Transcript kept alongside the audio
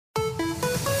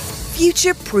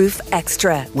Futureproof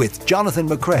Extra with Jonathan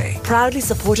McRae. Proudly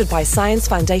supported by Science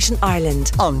Foundation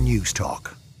Ireland On News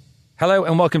Talk. Hello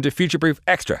and welcome to Futureproof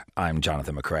Extra. I'm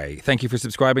Jonathan McRae. Thank you for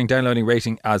subscribing, downloading,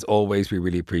 rating. As always, we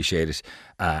really appreciate it.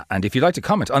 And if you'd like to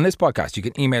comment on this podcast, you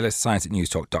can email us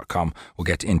science@newstalk.com. We'll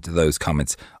get into those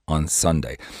comments on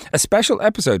Sunday. A special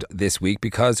episode this week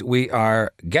because we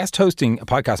are guest hosting a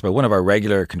podcast by one of our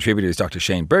regular contributors, Dr.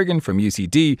 Shane Bergin from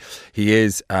UCD. He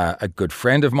is a good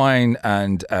friend of mine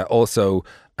and also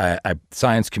a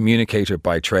science communicator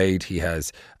by trade. He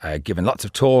has given lots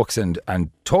of talks and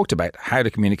talked about how to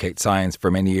communicate science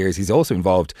for many years. He's also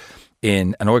involved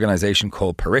in an organisation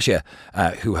called Paritia,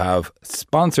 who have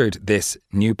sponsored this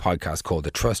new podcast called The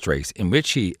Trust Race, in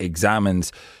which he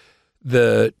examines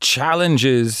the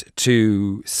challenges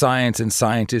to science and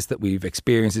scientists that we've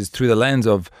experienced through the lens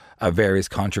of various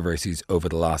controversies over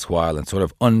the last while and sort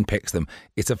of unpicks them.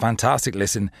 It's a fantastic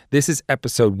listen. This is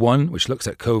episode 1, which looks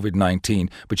at COVID-19,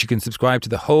 but you can subscribe to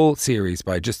the whole series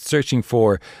by just searching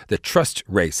for The Trust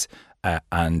Race,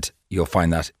 and you'll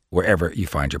find that wherever you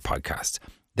find your podcasts.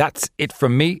 That's it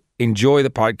from me. Enjoy the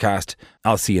podcast.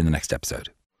 I'll see you in the next episode.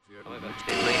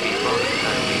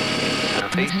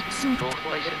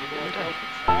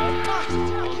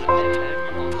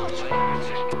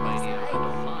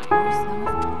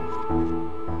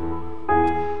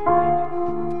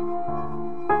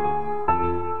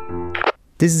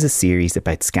 This is a series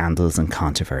about scandals and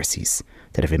controversies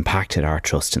that have impacted our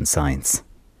trust in science.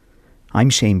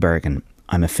 I'm Shane Bergin.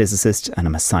 I'm a physicist and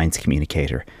I'm a science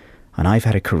communicator, and I've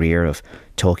had a career of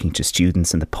talking to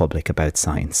students and the public about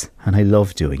science, and I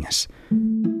love doing it.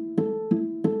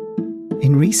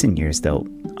 In recent years, though,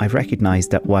 I've recognised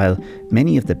that while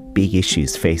many of the big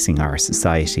issues facing our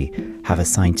society have a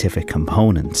scientific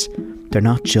component, they're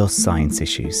not just science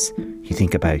issues. You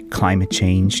think about climate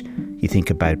change, you think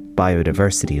about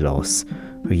biodiversity loss,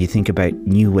 or you think about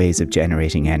new ways of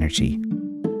generating energy.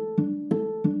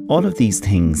 All of these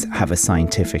things have a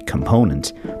scientific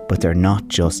component, but they're not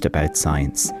just about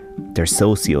science. They're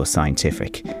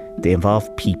socio-scientific. They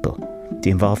involve people. They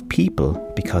involve people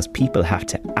because people have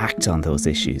to act on those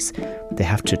issues. They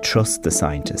have to trust the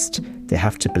scientist. They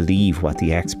have to believe what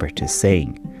the expert is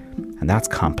saying. And that's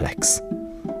complex.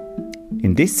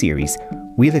 In this series,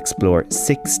 we'll explore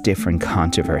 6 different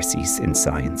controversies in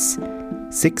science.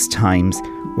 6 times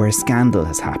where a scandal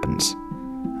has happened.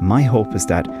 My hope is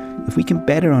that if we can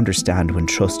better understand when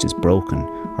trust is broken,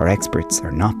 or experts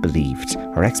are not believed,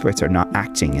 or experts are not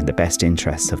acting in the best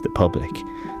interests of the public,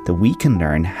 that we can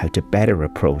learn how to better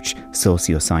approach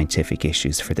socio-scientific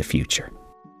issues for the future.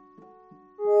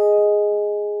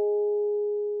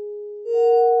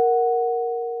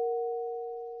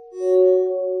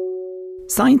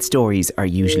 Science stories are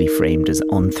usually framed as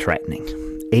unthreatening,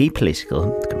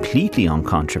 apolitical, completely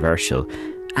uncontroversial,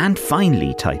 and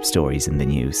finally type stories in the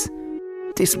news.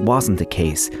 This wasn't the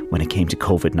case when it came to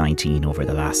COVID-19 over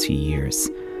the last few years.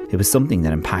 It was something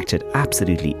that impacted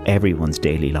absolutely everyone's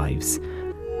daily lives.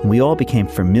 And we all became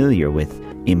familiar with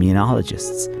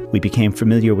immunologists. We became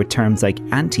familiar with terms like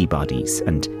antibodies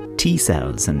and T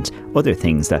cells and other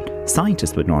things that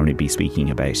scientists would normally be speaking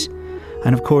about.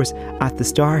 And of course, at the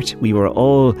start, we were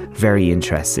all very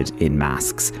interested in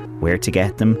masks, where to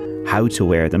get them, how to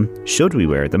wear them, should we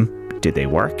wear them, did they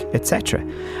work, etc.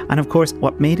 And of course,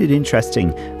 what made it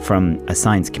interesting from a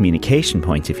science communication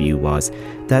point of view was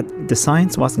that the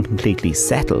science wasn't completely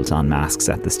settled on masks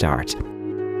at the start.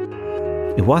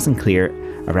 It wasn't clear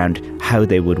around how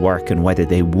they would work and whether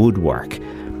they would work.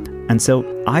 And so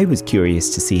I was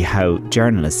curious to see how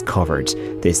journalists covered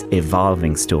this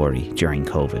evolving story during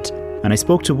COVID. And I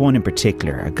spoke to one in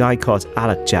particular, a guy called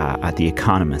Alec Jha at The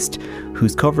Economist,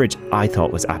 whose coverage I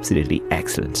thought was absolutely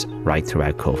excellent right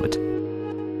throughout COVID.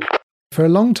 For a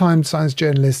long time, science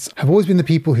journalists have always been the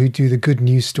people who do the good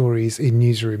news stories in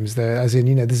newsrooms. As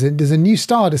in, there's a new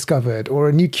star discovered, or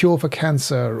a new cure for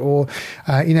cancer, or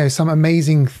some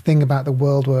amazing thing about the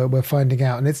world we're finding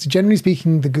out. And it's generally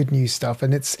speaking the good news stuff,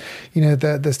 and it's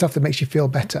the stuff that makes you feel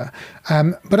better.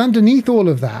 But underneath all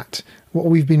of that, what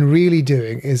we've been really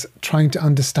doing is trying to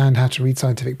understand how to read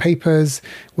scientific papers,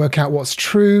 work out what's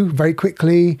true very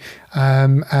quickly,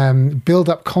 build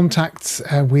up contacts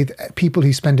with people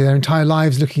who spend their entire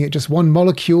lives looking at just one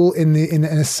molecule in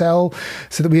a cell,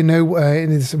 so that we know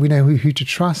who to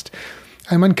trust.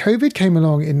 And when COVID came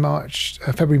along in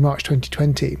February, March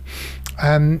 2020,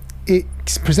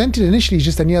 it's presented initially as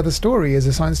just any other story, as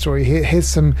a science story. Here's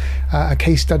some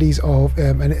case studies of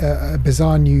a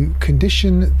bizarre new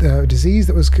condition, the disease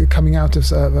that was coming out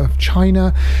of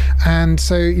China. And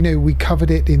so, we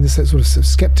covered it in this sort of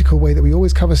skeptical way that we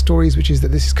always cover stories, which is that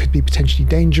this could be potentially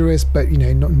dangerous, but,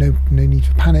 no need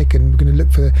for panic. And we're going to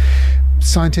look for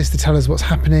scientists to tell us what's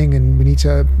happening, and we need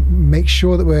to make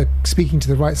sure that we're speaking to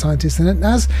the right scientists. And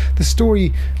as the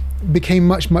story became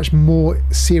much, much more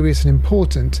serious and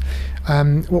important,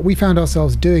 what we found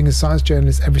ourselves doing as science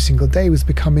journalists every single day was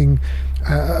becoming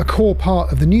a core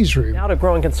part of the newsroom. Now to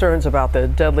growing concerns about the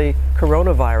deadly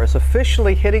coronavirus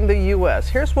officially hitting the U.S.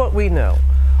 Here's what we know.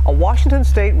 A Washington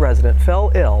state resident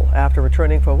fell ill after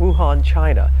returning from Wuhan,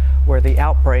 China, where the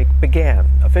outbreak began.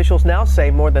 Officials now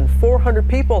say more than 400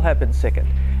 people have been sickened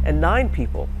and 9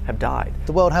 people have died.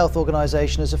 The World Health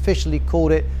Organization has officially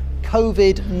called it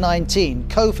COVID-19.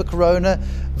 Co for corona,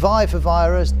 Vi for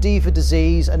virus, D for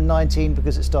disease, and 19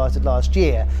 because it started last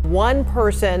year. One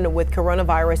person with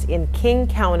coronavirus in King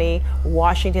County,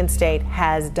 Washington State,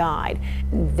 has died.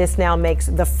 This now makes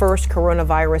the first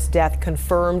coronavirus death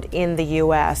confirmed in the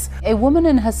U.S. A woman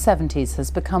in her 70s has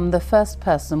become the first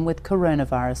person with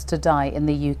coronavirus to die in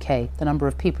the UK. The number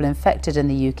of people infected in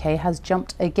the UK has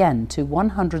jumped again to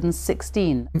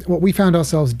 116. What we found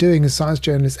ourselves doing as science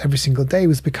journalists every single day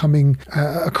was becoming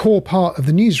a core part of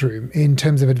the newsroom in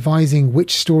terms of advising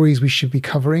which stories we should be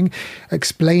covering,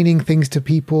 explaining things to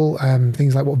people,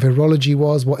 things like what virology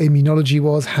was, what immunology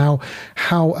was, how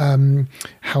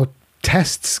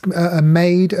tests are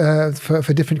made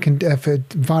for different for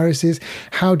viruses.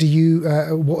 How do you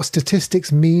what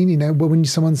statistics mean? When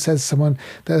someone says that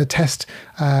a test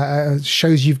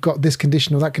shows you've got this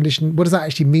condition or that condition, what does that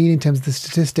actually mean in terms of the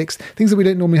statistics? Things that we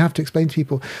don't normally have to explain to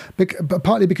people, but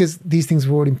partly because these things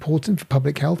were all important for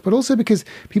public health, but also because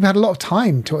people had a lot of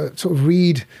time to sort of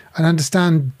read and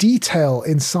understand detail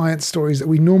in science stories that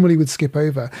we normally would skip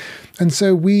over. And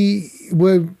so we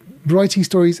were writing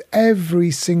stories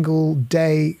every single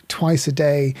day, twice a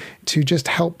day, to just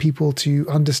help people to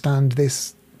understand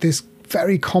this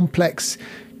very complex,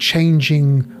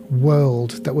 changing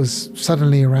world that was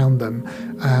suddenly around them,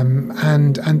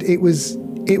 and it was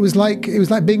like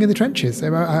being in the trenches.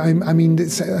 I mean,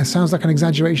 it sounds like an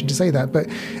exaggeration to say that, but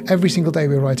every single day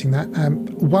we were writing that,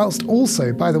 whilst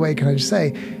also, by the way, can I just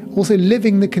say, also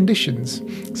living the conditions.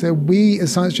 So we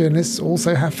as science journalists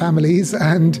also have families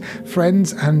and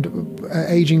friends and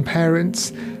aging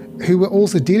parents who were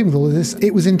also dealing with all of this.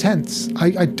 It was intense.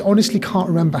 I honestly can't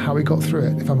remember how we got through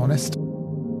it, if I'm honest.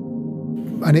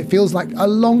 And it feels like a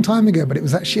long time ago, but it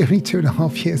was actually only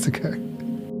 2.5 years ago.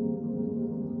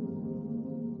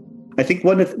 I think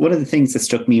one of the things that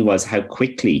struck me was how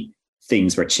quickly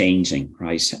things were changing,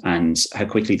 right? And how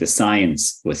quickly the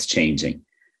science was changing.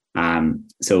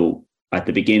 So at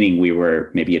the beginning, we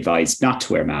were maybe advised not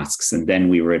to wear masks, and then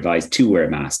we were advised to wear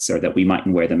masks, or that we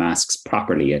mightn't wear the masks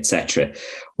properly, etc.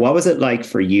 What was it like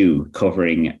for you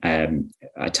covering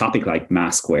a topic like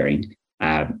mask wearing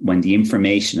when the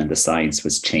information and the science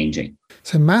was changing?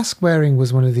 So mask wearing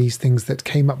was one of these things that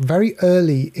came up very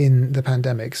early in the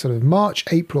pandemic, sort of March,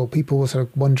 April. People were sort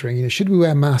of wondering, should we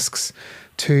wear masks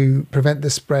to prevent the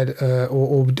spread,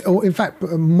 or in fact,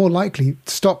 more likely,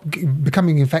 stop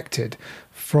becoming infected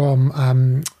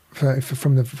from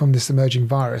this emerging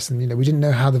virus. And we didn't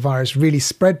know how the virus really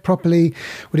spread properly.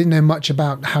 We didn't know much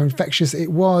about how infectious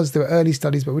it was. There were early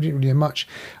studies, but we didn't really know much.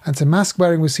 And so mask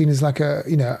wearing was seen as like a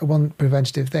one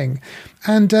preventative thing.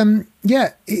 And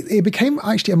it became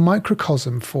actually a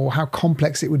microcosm for how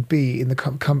complex it would be in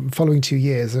the following 2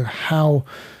 years of how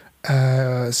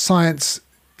science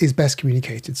is best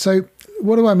communicated. So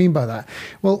what do I mean by that?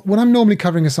 Well, when I'm normally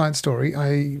covering a science story,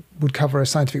 I would cover a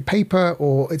scientific paper,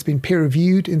 or it's been peer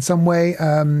reviewed in some way,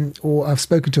 or I've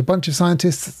spoken to a bunch of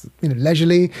scientists,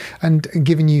 leisurely, and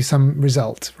given you some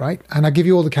result, right? And I give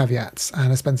you all the caveats,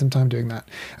 and I spend some time doing that.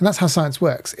 And that's how science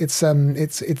works. It's a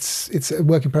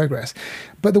work in progress.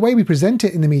 But the way we present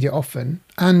it in the media often,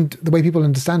 and the way people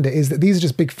understand it, is that these are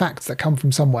just big facts that come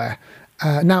from somewhere.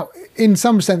 Now, in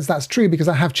some sense, that's true because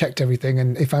I have checked everything,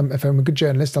 and if I'm a good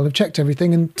journalist, I'll have checked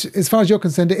everything. And as far as you're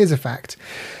concerned, it is a fact.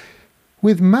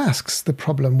 With masks, the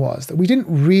problem was that we didn't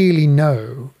really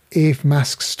know if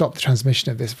masks stopped the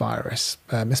transmission of this virus,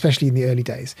 especially in the early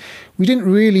days. We didn't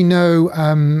really know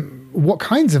what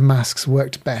kinds of masks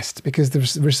worked best because the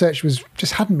research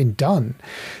just hadn't been done.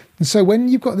 And so when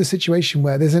you've got the situation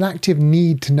where there's an active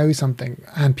need to know something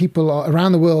and people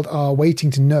around the world are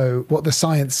waiting to know what the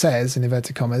science says, in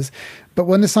inverted commas, but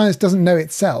when the science doesn't know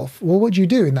itself, well, what do you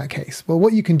do in that case? Well,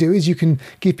 what you can do is you can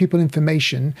give people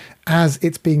information as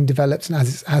it's being developed and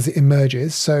as it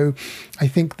emerges. So I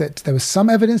think that there was some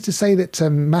evidence to say that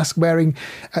mask wearing,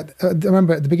 I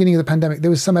remember at the beginning of the pandemic, there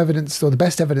was some evidence, or the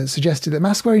best evidence suggested that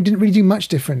mask wearing didn't really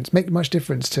make much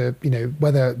difference to,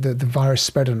 whether the virus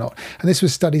spread or not. And this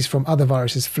was studies from other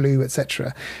viruses, flu,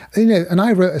 etc. And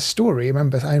I wrote a story, I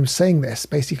remember I was saying this,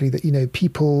 basically that,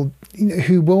 people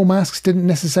who wore masks didn't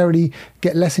necessarily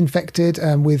get less infected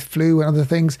with flu and other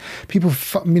things. People,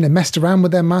 messed around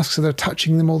with their masks, so they're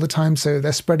touching them all the time, so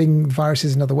they're spreading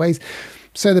viruses in other ways.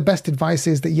 So the best advice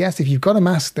is that, yes, if you've got a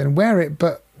mask, then wear it,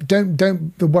 but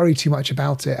don't worry too much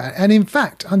about it. And in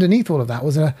fact, underneath all of that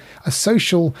was a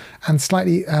social and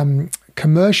slightly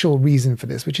commercial reason for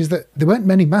this, which is that there weren't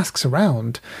many masks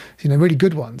around, really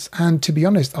good ones. And to be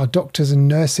honest, our doctors and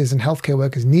nurses and healthcare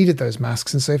workers needed those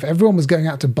masks. And so if everyone was going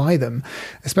out to buy them,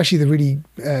 especially the really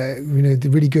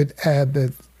good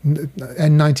the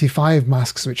N95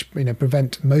 masks, which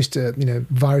prevent most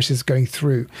viruses going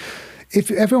through. If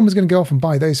everyone was going to go off and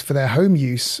buy those for their home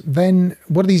use, then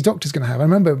what are these doctors going to have? Do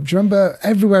you remember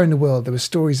everywhere in the world there were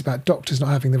stories about doctors not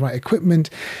having the right equipment,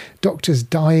 doctors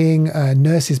dying,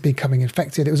 nurses becoming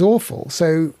infected. It was awful.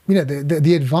 So,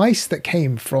 the advice that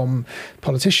came from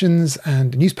politicians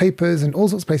and newspapers and all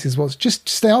sorts of places was just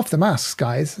stay off the masks,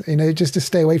 guys, just to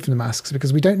stay away from the masks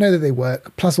because we don't know that they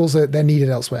work. Plus also they're needed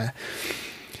elsewhere.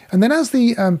 And then as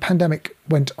the pandemic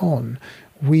went on,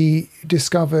 we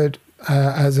discovered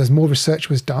as more research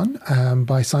was done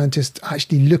by scientists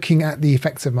actually looking at the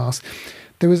effects of masks,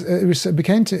 the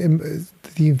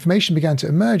information began to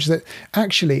emerge that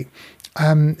actually,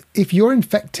 if you're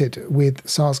infected with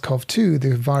SARS-CoV-2,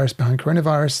 the virus behind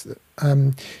coronavirus,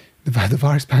 the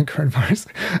virus behind coronavirus,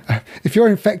 if you're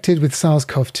infected with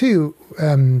SARS-CoV-2,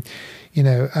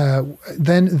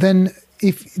 then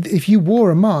if you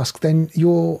wore a mask, then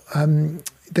you're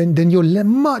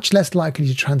much less likely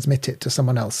to transmit it to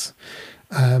someone else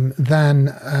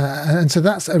and so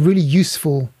that's a really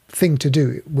useful thing to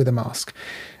do with a mask.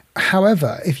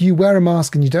 However, if you wear a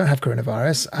mask and you don't have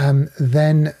coronavirus,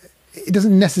 then it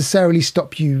doesn't necessarily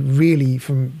stop you really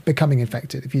from becoming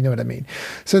infected, if you know what I mean.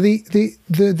 So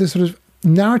the sort of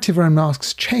narrative around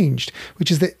masks changed,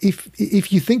 which is that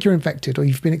if you think you're infected or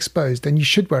you've been exposed, then you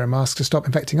should wear a mask to stop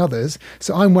infecting others.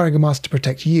 So I'm wearing a mask to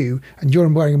protect you and you're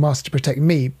wearing a mask to protect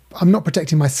me. I'm not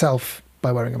protecting myself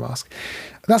by wearing a mask.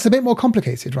 That's a bit more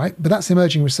complicated, right? But that's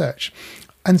emerging research.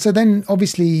 And so then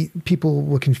obviously people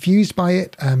were confused by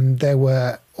it. There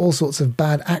were all sorts of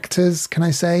bad actors, can I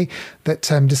say, that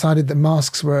decided that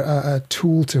masks were a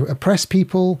tool to oppress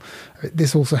people.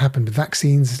 This also happened with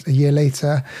vaccines a year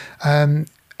later. And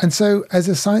so as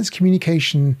a science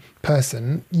communication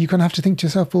person, you kind of have to think to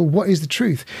yourself, well, what is the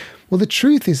truth? Well, the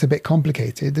truth is a bit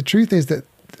complicated. The truth is that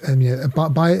there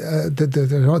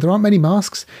aren't many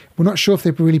masks. We're not sure if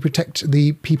they really protect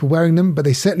the people wearing them, but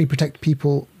they certainly protect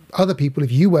other people if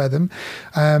you wear them.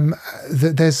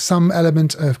 There's some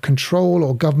element of control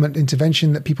or government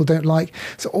intervention that people don't like.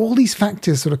 So all these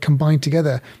factors sort of combined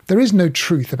together. There is no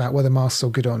truth about whether masks are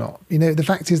good or not. The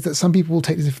fact is that some people will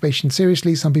take this information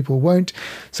seriously, some people won't.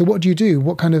 So what do you do?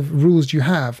 What kind of rules do you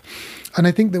have? And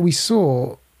I think that what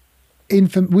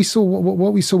we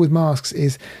saw with masks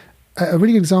is a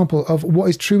really good example of what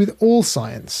is true with all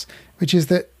science, which is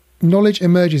that knowledge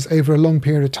emerges over a long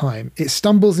period of time. It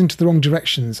stumbles into the wrong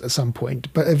directions at some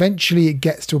point, but eventually it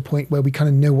gets to a point where we kind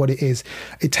of know what it is.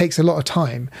 It takes a lot of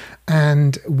time.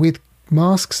 And with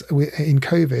masks in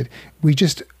COVID, we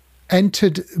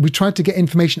tried to get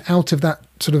information out of that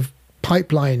sort of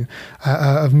pipeline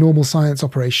of normal science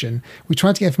operation. We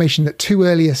tried to get information at too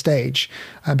early a stage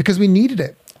because we needed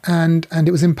it and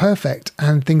it was imperfect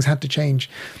and things had to change.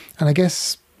 And I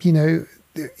guess,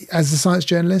 as a science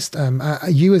journalist,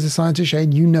 you as a scientist, Shane,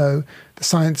 the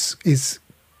science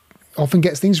often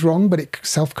gets things wrong, but it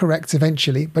self-corrects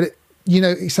eventually. But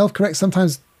it self-corrects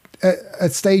sometimes at a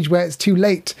stage where it's too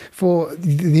late for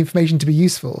the information to be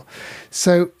useful.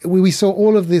 So we saw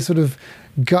all of the sort of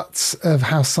guts of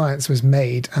how science was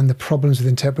made and the problems with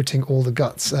interpreting all the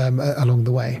guts along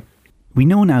the way. We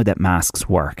know now that masks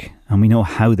work, and we know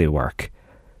how they work.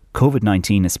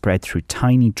 COVID-19 is spread through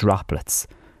tiny droplets.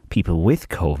 People with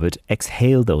COVID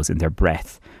exhale those in their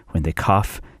breath when they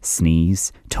cough,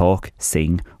 sneeze, talk,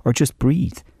 sing, or just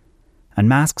breathe. And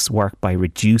masks work by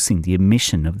reducing the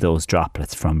emission of those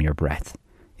droplets from your breath.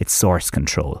 It's source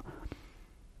control.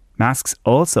 Masks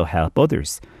also help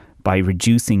others by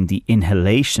reducing the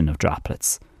inhalation of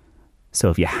droplets. So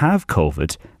if you have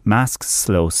COVID, masks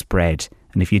slow spread.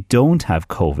 And if you don't have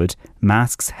COVID,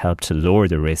 masks help to lower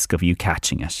the risk of you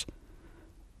catching it.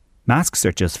 Masks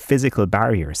are just physical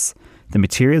barriers. The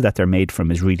material that they're made from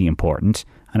is really important.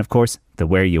 And of course, the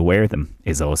where you wear them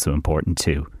is also important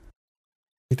too.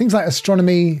 Things like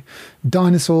astronomy,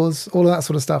 dinosaurs, all of that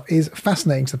sort of stuff is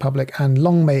fascinating to the public, and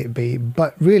long may it be.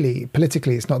 But really,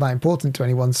 politically, it's not that important to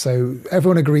anyone. So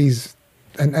everyone agrees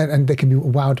and they can be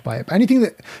wowed by it. But anything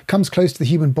that comes close to the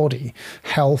human body,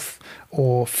 health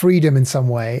or freedom in some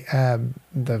way,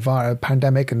 the virus,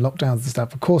 pandemic and lockdowns and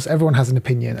stuff, of course, everyone has an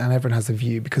opinion and everyone has a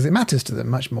view because it matters to them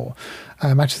much more,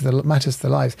 matters to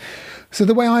their lives. So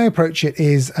the way I approach it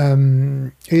is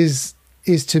to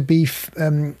be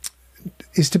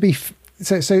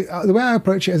So the way I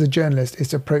approach it as a journalist is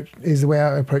the way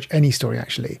I approach any story,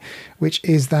 actually, which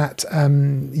is that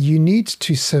you need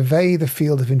to survey the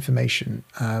field of information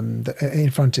in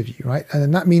front of you, right?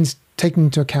 And that means taking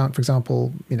into account, for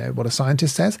example, what a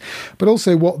scientist says, but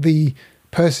also what the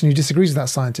person who disagrees with that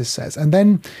scientist says. And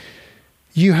then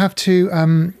you have to,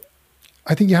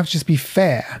 I think you have to just be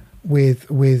fair with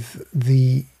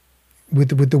the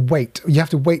weight. You have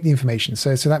to weight the information.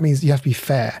 So that means you have to be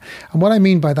fair. And what I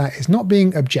mean by that is not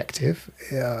being objective.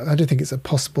 I don't think it's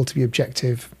possible to be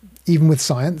objective, even with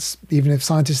science. Even if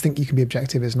scientists think you can be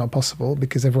objective, it's not possible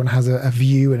because everyone has a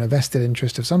view and a vested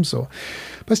interest of some sort.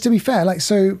 But to be fair,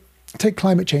 so take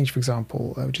climate change, for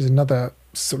example, which is another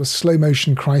sort of slow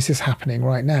motion crisis happening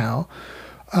right now.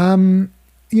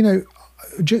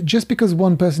 Just because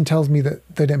one person tells me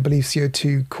that they don't believe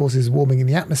CO2 causes warming in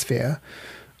the atmosphere,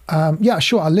 yeah,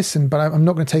 sure, I'll listen, but I'm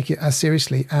not going to take it as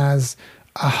seriously as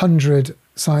 100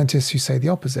 scientists who say the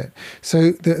opposite.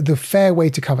 So the fair way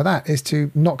to cover that is to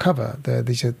not cover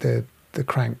the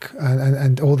crank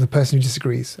and or the person who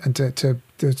disagrees, and to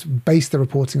base the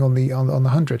reporting on the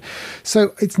 100.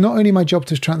 So it's not only my job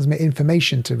to transmit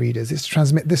information to readers; it's to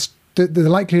transmit the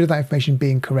likelihood of that information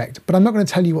being correct. But I'm not going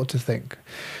to tell you what to think.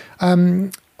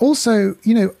 Also,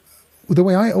 the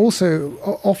way I also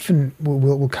often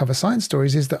will cover science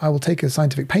stories is that I will take a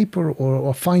scientific paper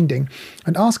or finding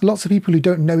and ask lots of people who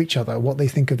don't know each other what they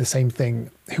think of the same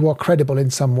thing, who are credible in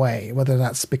some way, whether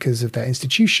that's because of their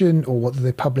institution or what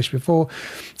they published before.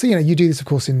 So, you do this, of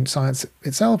course, in science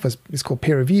itself, as it's called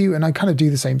peer review, and I kind of do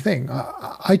the same thing.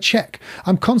 I check.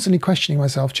 I'm constantly questioning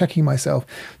myself, checking myself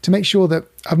to make sure that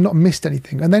I've not missed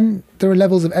anything. And then there are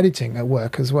levels of editing at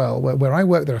work as well. Where I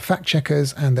work, there are fact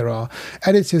checkers and there are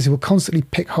editors who will constantly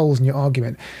pick holes in your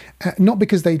argument. Not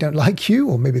because they don't like you,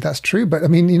 or maybe that's true, but I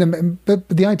mean, but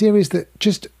the idea is that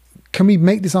just can we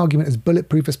make this argument as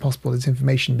bulletproof as possible, this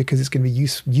information, because it's going to be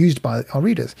used by our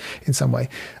readers in some way.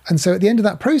 And so at the end of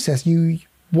that process,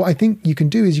 what I think you can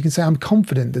do is you can say, I'm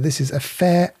confident that this is a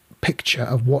fair picture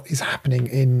of what is happening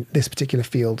in this particular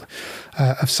field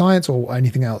of science or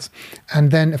anything else.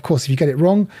 And then, of course, if you get it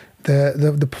wrong,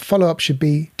 the follow-up should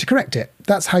be to correct it.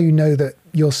 That's how you know that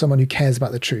you're someone who cares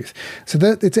about the truth. So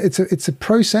it's a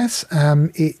process.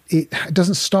 It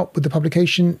doesn't stop with the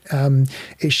publication.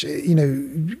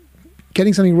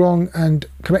 Getting something wrong and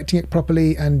correcting it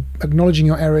properly and acknowledging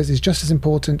your errors is just as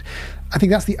important. I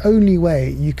think that's the only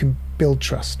way you can build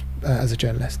trust as a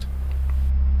journalist.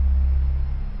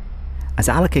 As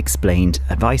Alec explained,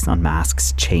 advice on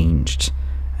masks changed,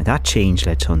 and that change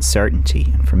led to uncertainty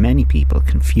and, for many people,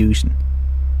 confusion.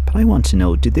 But I want to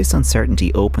know, did this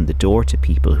uncertainty open the door to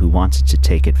people who wanted to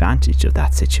take advantage of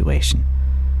that situation?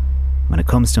 When it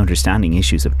comes to understanding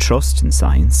issues of trust in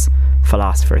science,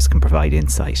 philosophers can provide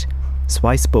insight. So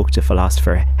I spoke to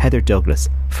philosopher Heather Douglas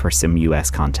for some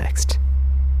US context.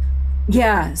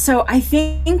 Yeah, so I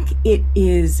think it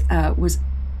was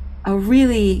a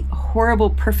really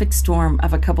horrible perfect storm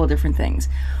of a couple of different things.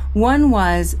 One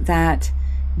was that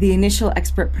the initial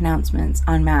expert pronouncements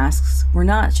on masks were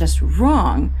not just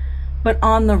wrong, but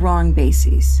on the wrong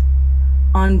bases.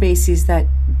 On bases that,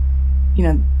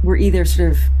 were either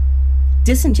sort of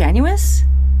disingenuous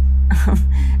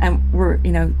and were,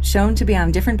 shown to be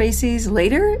on different bases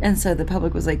later. And so the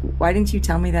public was like, why didn't you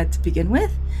tell me that to begin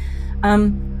with?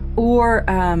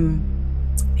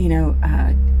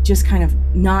 Just kind of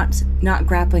not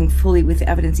grappling fully with the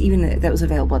evidence, even that was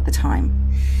available at the time.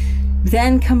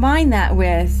 Then combine that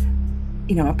with,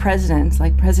 a president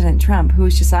like President Trump, who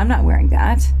was just, I'm not wearing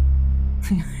that.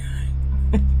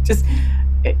 Just,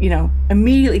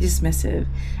 immediately dismissive.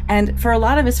 And for a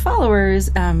lot of his followers,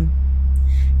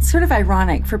 it's sort of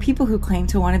ironic for people who claim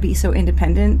to want to be so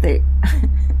independent. They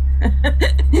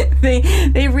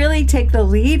they really take the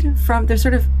lead from, they're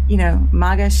sort of,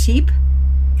 MAGA sheep.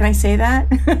 Can I say that?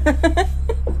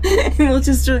 We'll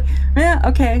just,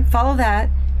 okay, follow that.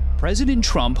 President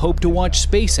Trump hoped to watch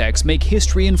SpaceX make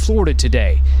history in Florida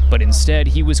today, but instead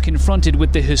he was confronted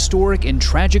with the historic and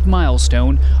tragic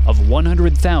milestone of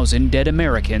 100,000 dead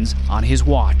Americans on his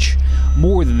watch,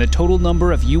 more than the total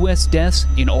number of U.S. deaths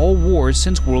in all wars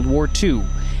since World War II,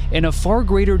 and a far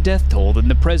greater death toll than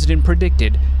the president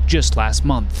predicted just last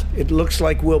month. It looks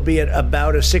like we'll be at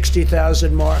about a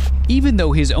 60,000 mark. Even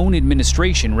though his own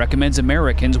administration recommends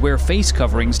Americans wear face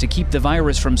coverings to keep the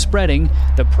virus from spreading,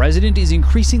 the president is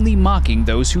increasingly mocking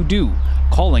those who do,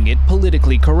 calling it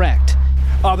politically correct.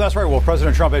 That's right. Well,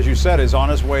 President Trump, as you said, is on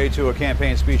his way to a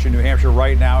campaign speech in New Hampshire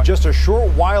right now. Just a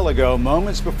short while ago,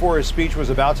 moments before his speech was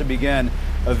about to begin,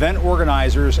 event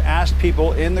organizers asked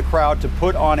people in the crowd to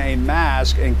put on a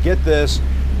mask, and get this,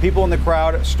 people in the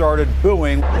crowd started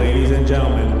booing. Ladies and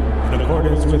gentlemen, in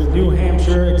accordance with New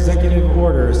Hampshire Executive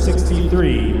Order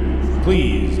 63,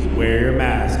 please wear your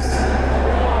masks.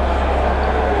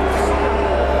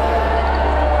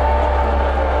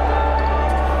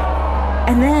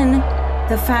 And then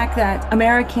the fact that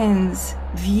Americans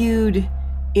viewed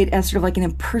it as sort of like an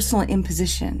impersonal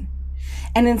imposition.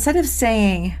 And instead of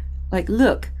saying, like,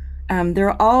 look, there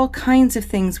are all kinds of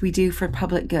things we do for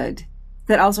public good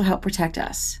that also help protect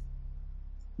us.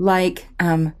 Like,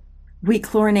 we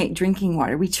chlorinate drinking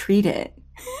water, we treat it.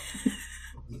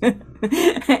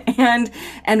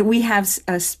 and we have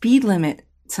speed limit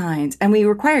signs, and we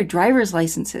require driver's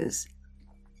licenses.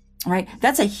 Right?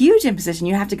 That's a huge imposition.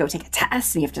 You have to go take a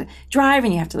test, and you have to drive,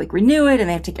 and you have to like renew it, and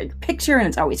they have to take your picture, and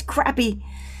it's always crappy.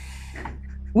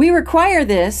 We require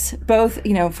this both,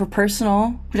 you know, for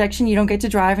personal protection. You don't get to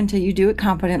drive until you do it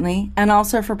competently, and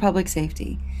also for public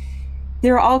safety.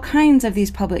 There are all kinds of these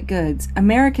public goods.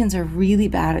 Americans are really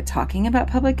bad at talking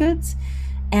about public goods,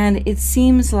 and it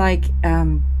seems like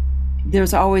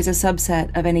there's always a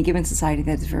subset of any given society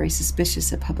that is very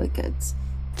suspicious of public goods.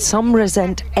 Some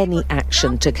resent any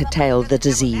action to curtail the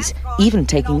disease, even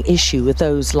taking issue with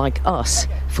those like us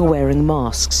for wearing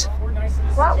masks.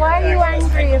 Why are you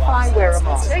angry if I wear a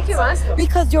mask? Thank you, mask.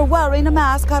 Because you're wearing a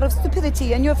mask out of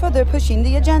stupidity and you're further pushing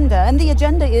the agenda. And the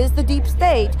agenda is the deep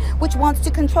state, which wants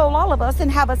to control all of us and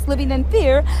have us living in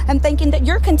fear and thinking that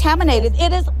you're contaminated.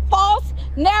 It is false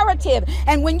narrative.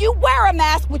 And when you wear a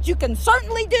mask, which you can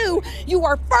certainly do, you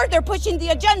are further pushing the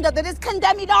agenda that is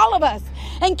condemning all of us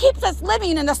and keeps us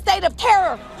living in a state of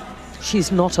terror.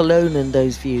 She's not alone in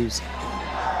those views.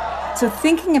 So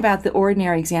thinking about the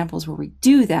ordinary examples where we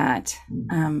do that,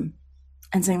 and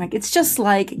saying like, it's just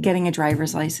like getting a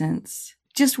driver's license.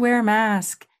 Just wear a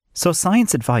mask. So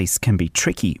science advice can be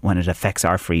tricky when it affects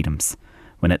our freedoms,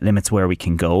 when it limits where we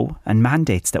can go and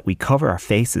mandates that we cover our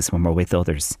faces when we're with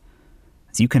others.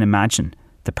 As you can imagine,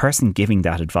 the person giving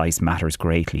that advice matters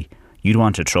greatly. You'd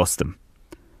want to trust them.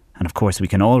 And of course, we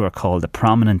can all recall the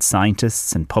prominent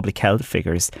scientists and public health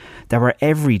figures that were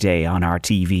every day on our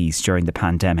TVs during the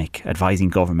pandemic, advising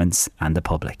governments and the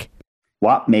public.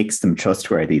 What makes them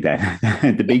trustworthy then?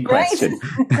 The big question.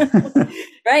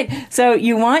 Right. So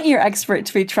you want your expert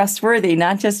to be trustworthy,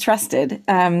 not just trusted.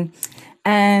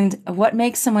 And what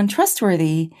makes someone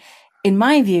trustworthy, in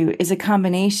my view, is a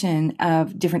combination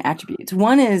of different attributes.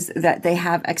 One is that they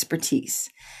have expertise.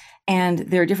 And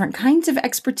there are different kinds of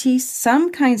expertise.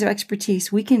 Some kinds of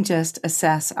expertise we can just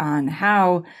assess on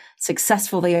how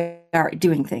successful they are at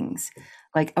doing things.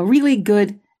 Like a really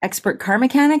good expert car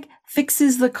mechanic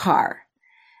fixes the car.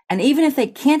 And even if they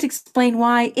can't explain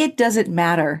why, it doesn't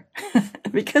matter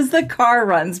because the car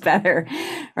runs better,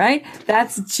 right?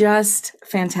 That's just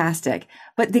fantastic.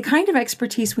 But the kind of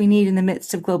expertise we need in the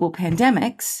midst of global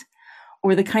pandemics,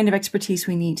 or the kind of expertise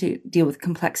we need to deal with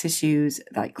complex issues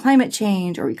like climate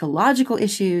change or ecological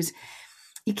issues,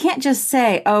 you can't just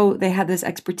say, oh, they had this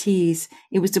expertise,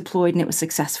 it was deployed and it was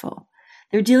successful.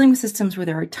 They're dealing with systems where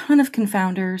there are a ton of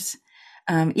confounders.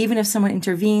 Even if someone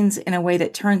intervenes in a way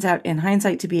that turns out in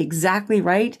hindsight to be exactly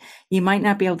right, you might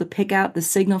not be able to pick out the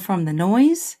signal from the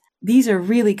noise. These are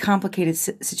really complicated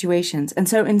situations. And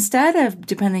so instead of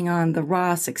depending on the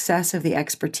raw success of the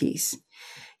expertise,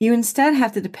 you instead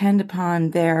have to depend upon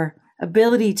their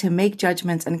ability to make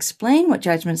judgments and explain what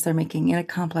judgments they're making in a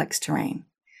complex terrain.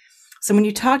 So when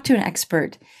you talk to an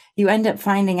expert, you end up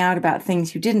finding out about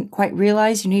things you didn't quite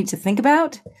realize you needed to think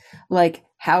about, like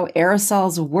how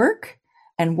aerosols work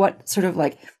and what sort of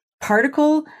like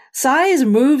particle size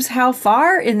moves how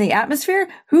far in the atmosphere.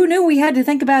 Who knew we had to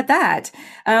think about that?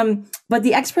 But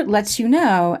the expert lets you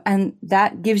know, and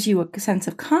that gives you a sense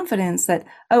of confidence that,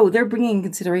 oh, they're bringing in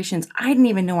considerations I didn't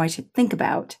even know I should think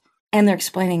about, and they're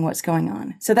explaining what's going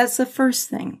on. So that's the first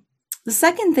thing. The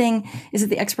second thing is that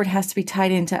the expert has to be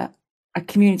tied into a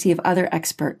community of other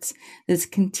experts that's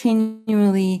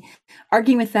continually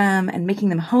arguing with them and making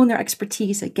them hone their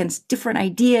expertise against different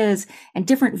ideas and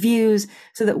different views,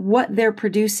 so that what they're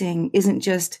producing isn't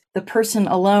just the person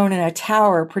alone in a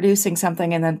tower producing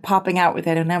something and then popping out with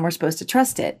it, and then we're supposed to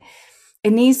trust it.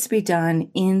 It needs to be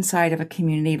done inside of a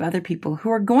community of other people who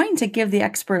are going to give the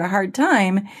expert a hard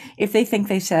time if they think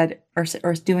they said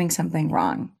or doing something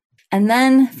wrong. And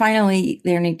then finally,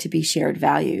 there need to be shared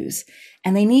values.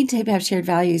 And they need to have shared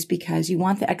values because you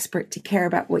want the expert to care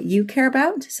about what you care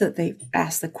about, so that they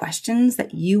ask the questions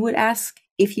that you would ask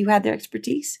if you had their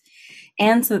expertise,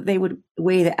 and so that they would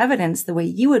weigh the evidence the way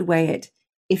you would weigh it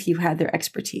if you had their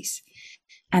expertise.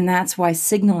 And that's why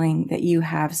signaling that you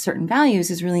have certain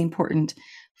values is really important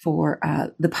for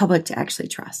the public to actually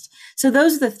trust. So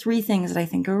those are the three things that I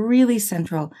think are really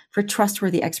central for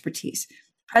trustworthy expertise: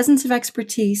 presence of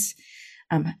expertise,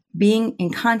 being in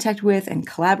contact with and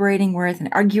collaborating with and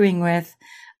arguing with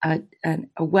a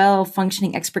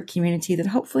well-functioning expert community that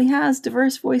hopefully has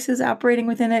diverse voices operating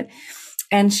within it,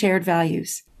 and shared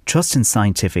values. Trust in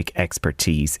scientific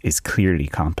expertise is clearly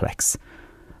complex.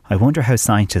 I wonder how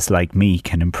scientists like me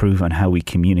can improve on how we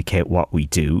communicate what we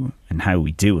do and how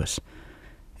we do it.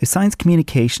 If science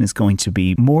communication is going to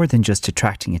be more than just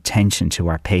attracting attention to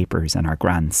our papers and our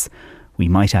grants, we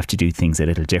might have to do things a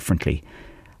little differently.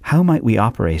 How might we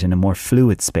operate in a more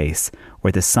fluid space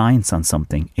where the science on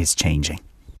something is changing?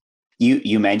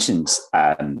 You mentioned,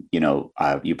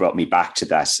 you brought me back to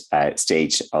that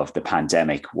stage of the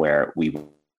pandemic where we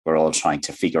were all trying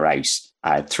to figure out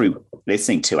through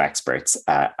listening to experts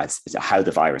as how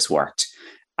the virus worked.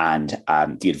 And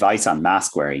the advice on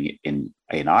mask wearing in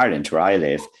Ireland, where I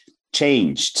live,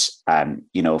 changed,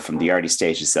 from the early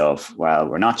stages of, well,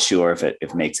 we're not sure if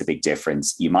it makes a big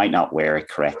difference, you might not wear it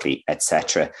correctly,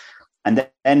 etc. And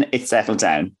then it settled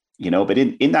down, but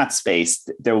in that space,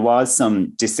 there was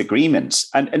some disagreement,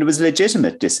 and it was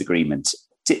legitimate disagreement.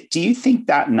 Do you think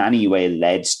that in any way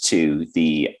led to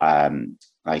the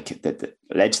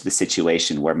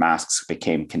situation where masks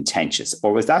became contentious,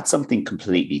 or was that something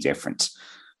completely different?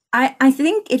 I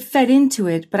think it fed into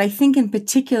it, but I think in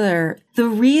particular, the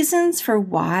reasons for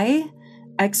why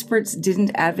experts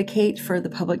didn't advocate for the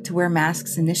public to wear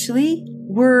masks initially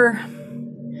were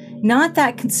not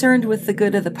that concerned with the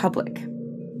good of the public.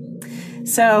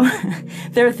 So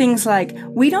there are things like,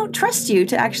 we don't trust you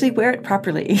to actually wear it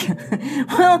properly.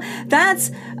 Well, that's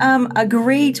a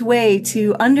great way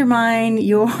to undermine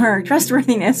your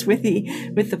trustworthiness with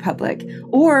the public.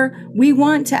 Or we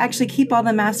want to actually keep all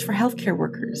the masks for healthcare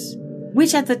workers,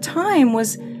 which at the time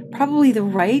was probably the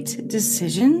right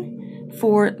decision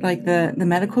for like the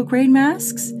medical grade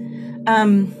masks.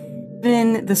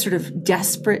 In the sort of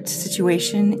desperate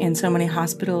situation in so many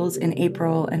hospitals in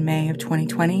April and May of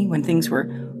 2020, when things were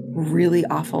really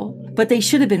awful. But they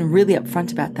should have been really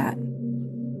upfront about that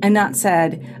and not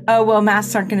said, oh, well,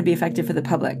 masks aren't going to be effective for the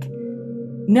public.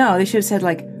 No, they should have said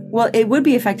like, well, it would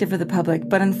be effective for the public,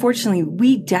 but unfortunately,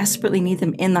 we desperately need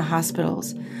them in the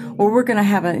hospitals, or we're going to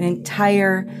have an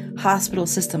entire hospital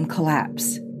system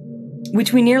collapse,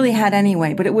 which we nearly had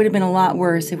anyway, but it would have been a lot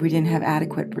worse if we didn't have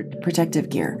adequate protective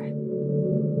gear.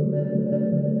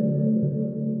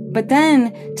 But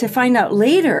then to find out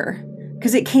later,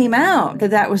 because it came out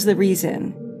that was the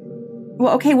reason.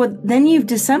 Well, okay, then you've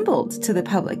dissembled to the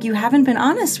public. You haven't been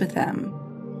honest with them.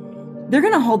 They're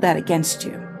going to hold that against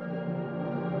you.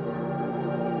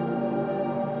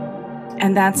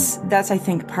 And that's I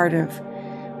think, part of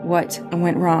what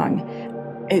went wrong.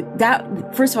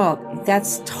 First of all,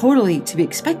 that's totally to be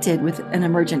expected with an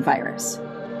emergent virus,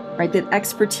 right? That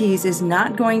expertise is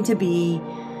not going to be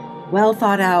well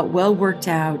thought out, well worked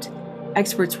out.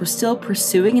 Experts were still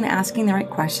pursuing and asking the right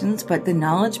questions, but the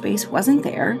knowledge base wasn't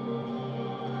there.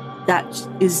 That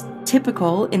is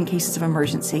typical in cases of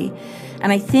emergency.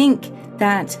 And I think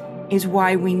that is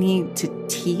why we need to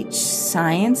teach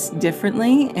science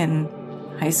differently in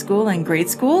high school and grade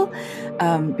school,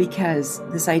 because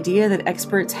this idea that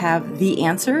experts have the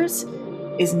answers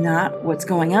is not what's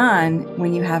going on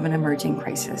when you have an emerging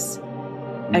crisis.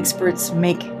 Experts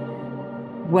make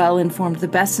the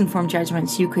best informed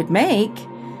judgments you could make.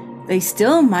 They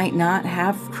still might not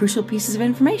have crucial pieces of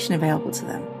information available to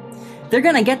them. They're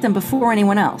going to get them before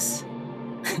anyone else,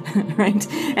 right?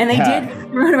 And they did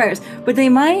with coronavirus, but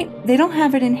they don't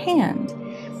have it in hand.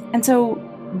 And so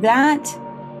that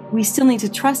we still need to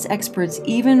trust experts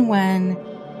even when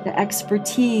the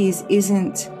expertise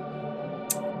isn't,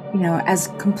 as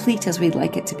complete as we'd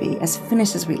like it to be, as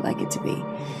finished as we'd like it to be,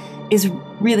 is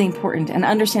really important. And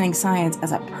understanding science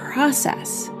as a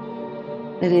process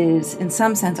that is, in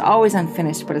some sense, always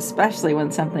unfinished, but especially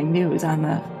when something new is on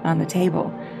the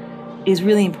table, is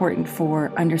really important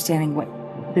for understanding what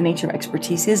the nature of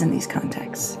expertise is in these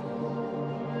contexts.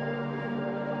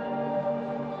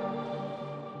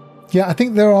 Yeah, I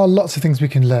think there are lots of things we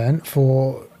can learn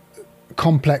for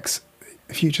complex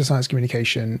future science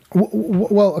communication.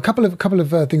 Well, a couple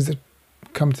of things that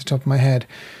come to the top of my head.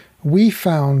 We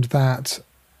found that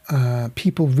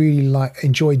people really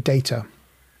enjoyed data.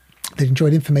 They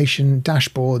enjoyed information,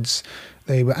 dashboards.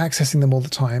 They were accessing them all the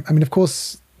time. I mean, of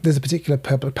course, there's a particular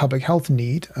public health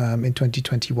need in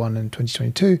 2021 and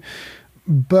 2022,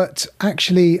 but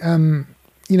actually,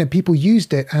 people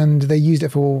used it, and they used it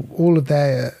for all of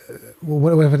their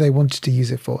whatever they wanted to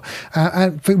use it for.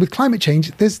 And with climate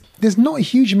change, there's not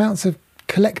huge amounts of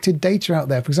collected data out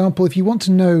there. For example, if you want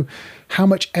to know how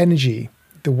much energy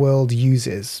the world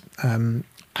uses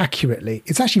accurately,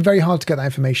 it's actually very hard to get that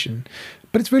information.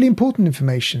 But it's really important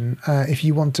information if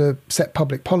you want to set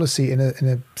public policy in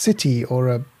a city or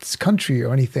a country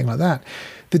or anything like that.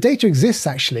 The data exists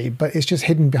actually, but it's just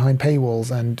hidden behind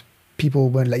paywalls and people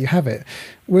won't let you have it.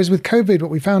 Whereas with COVID, what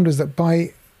we found was that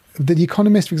by The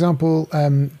Economist, for example,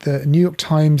 the New York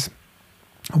Times,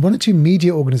 one or two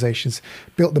media organizations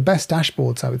built the best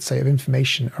dashboards, I would say, of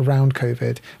information around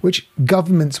COVID, which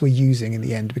governments were using in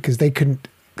the end because they couldn't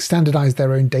standardize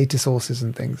their own data sources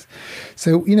and things.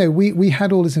 So, we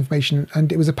had all this information,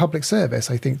 and it was a public service,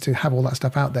 I think, to have all that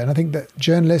stuff out there. And I think that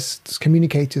journalists,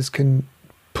 communicators can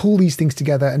pull these things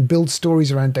together and build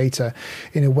stories around data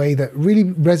in a way that really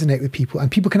resonate with people,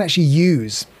 and people can actually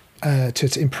use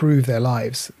to improve their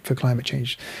lives for climate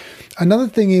change. Another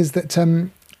thing is that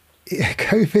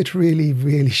COVID really,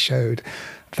 really showed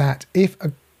that if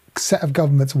a set of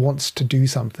governments wants to do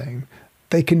something,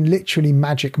 they can literally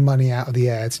magic money out of the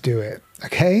air to do it.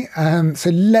 Okay? So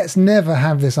let's never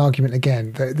have this argument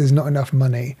again that there's not enough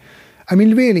money. I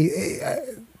mean, really,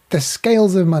 the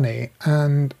scales of money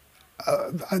and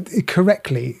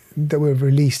correctly that were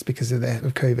released because of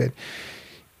COVID,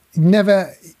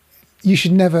 you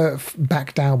should never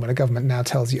back down when a government now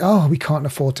tells you, we can't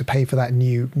afford to pay for that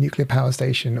new nuclear power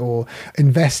station or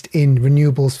invest in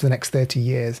renewables for the next 30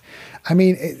 years. I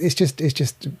mean, it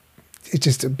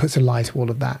just puts a lie to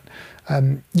all of that.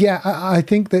 I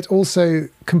think that also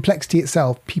complexity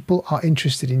itself, people are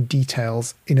interested in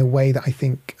details in a way that I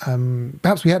think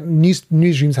perhaps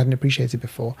newsrooms hadn't appreciated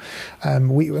before.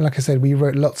 Like I said, we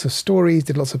wrote lots of stories,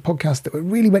 did lots of podcasts that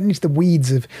really went into the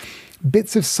weeds of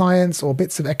bits of science or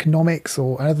bits of economics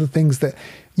or other things that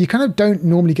you kind of don't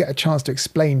normally get a chance to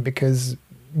explain because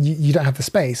you don't have the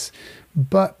space.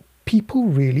 But people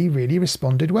really, really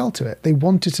responded well to it. They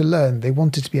wanted to learn. They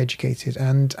wanted to be educated.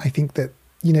 And I think that,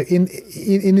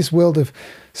 in this world of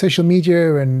social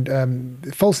media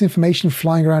and false information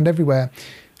flying around everywhere,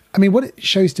 I mean, what it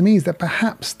shows to me is that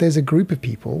perhaps there's a group of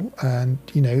people, and,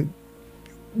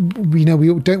 we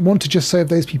don't want to just serve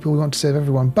those people, we want to serve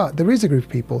everyone, but there is a group of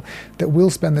people that will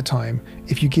spend the time,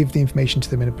 if you give the information to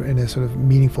them in a sort of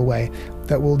meaningful way,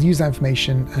 that will use that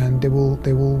information, and they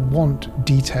will want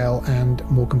detail and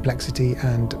more complexity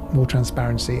and more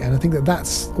transparency. And I think that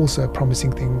that's also a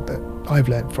promising thing that I've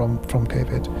learned from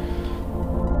COVID.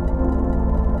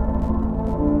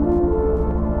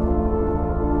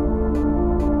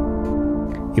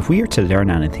 If we are to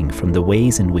learn anything from the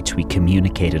ways in which we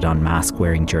communicated on mask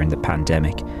wearing during the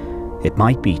pandemic, it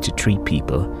might be to treat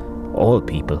people, all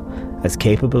people, as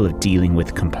capable of dealing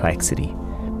with complexity.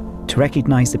 To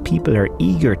recognise that people are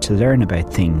eager to learn about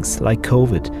things like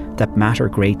COVID that matter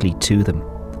greatly to them.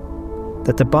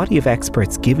 That the body of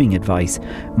experts giving advice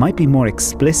might be more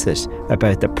explicit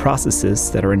about the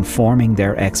processes that are informing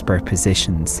their expert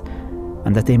positions,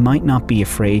 and that they might not be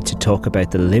afraid to talk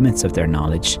about the limits of their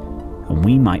knowledge, and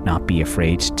we might not be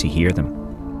afraid to hear them.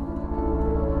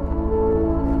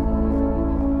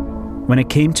 When it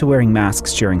came to wearing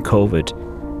masks during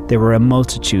COVID, there were a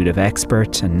multitude of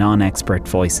expert and non-expert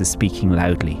voices speaking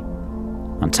loudly.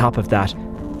 On top of that,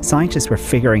 scientists were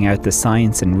figuring out the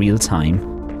science in real time,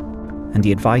 and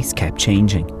the advice kept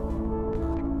changing.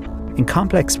 In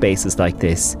complex spaces like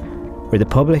this, where the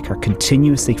public are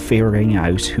continuously figuring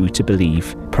out who to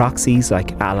believe, proxies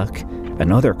like Alec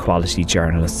and other quality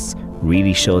journalists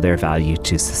really show their value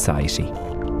to society.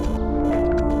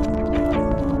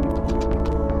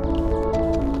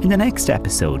 In the next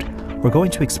episode, we're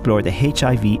going to explore the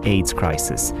HIV/AIDS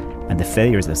crisis and the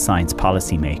failures of science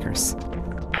policymakers.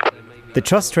 The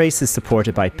Trust Race is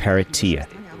supported by Peritia,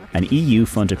 an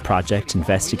EU-funded project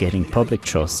investigating public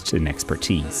trust and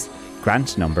expertise.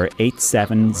 Grant number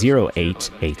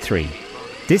 870883.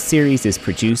 This series is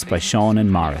produced by Sean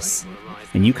and Morris,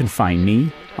 and you can find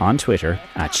me on Twitter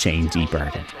at Shane D.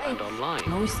 Bergin.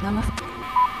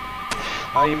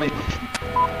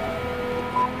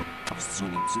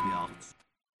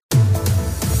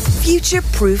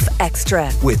 Futureproof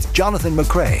Extra with Jonathan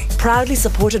McCrea proudly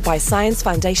supported by Science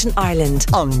Foundation Ireland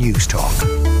on News Talk.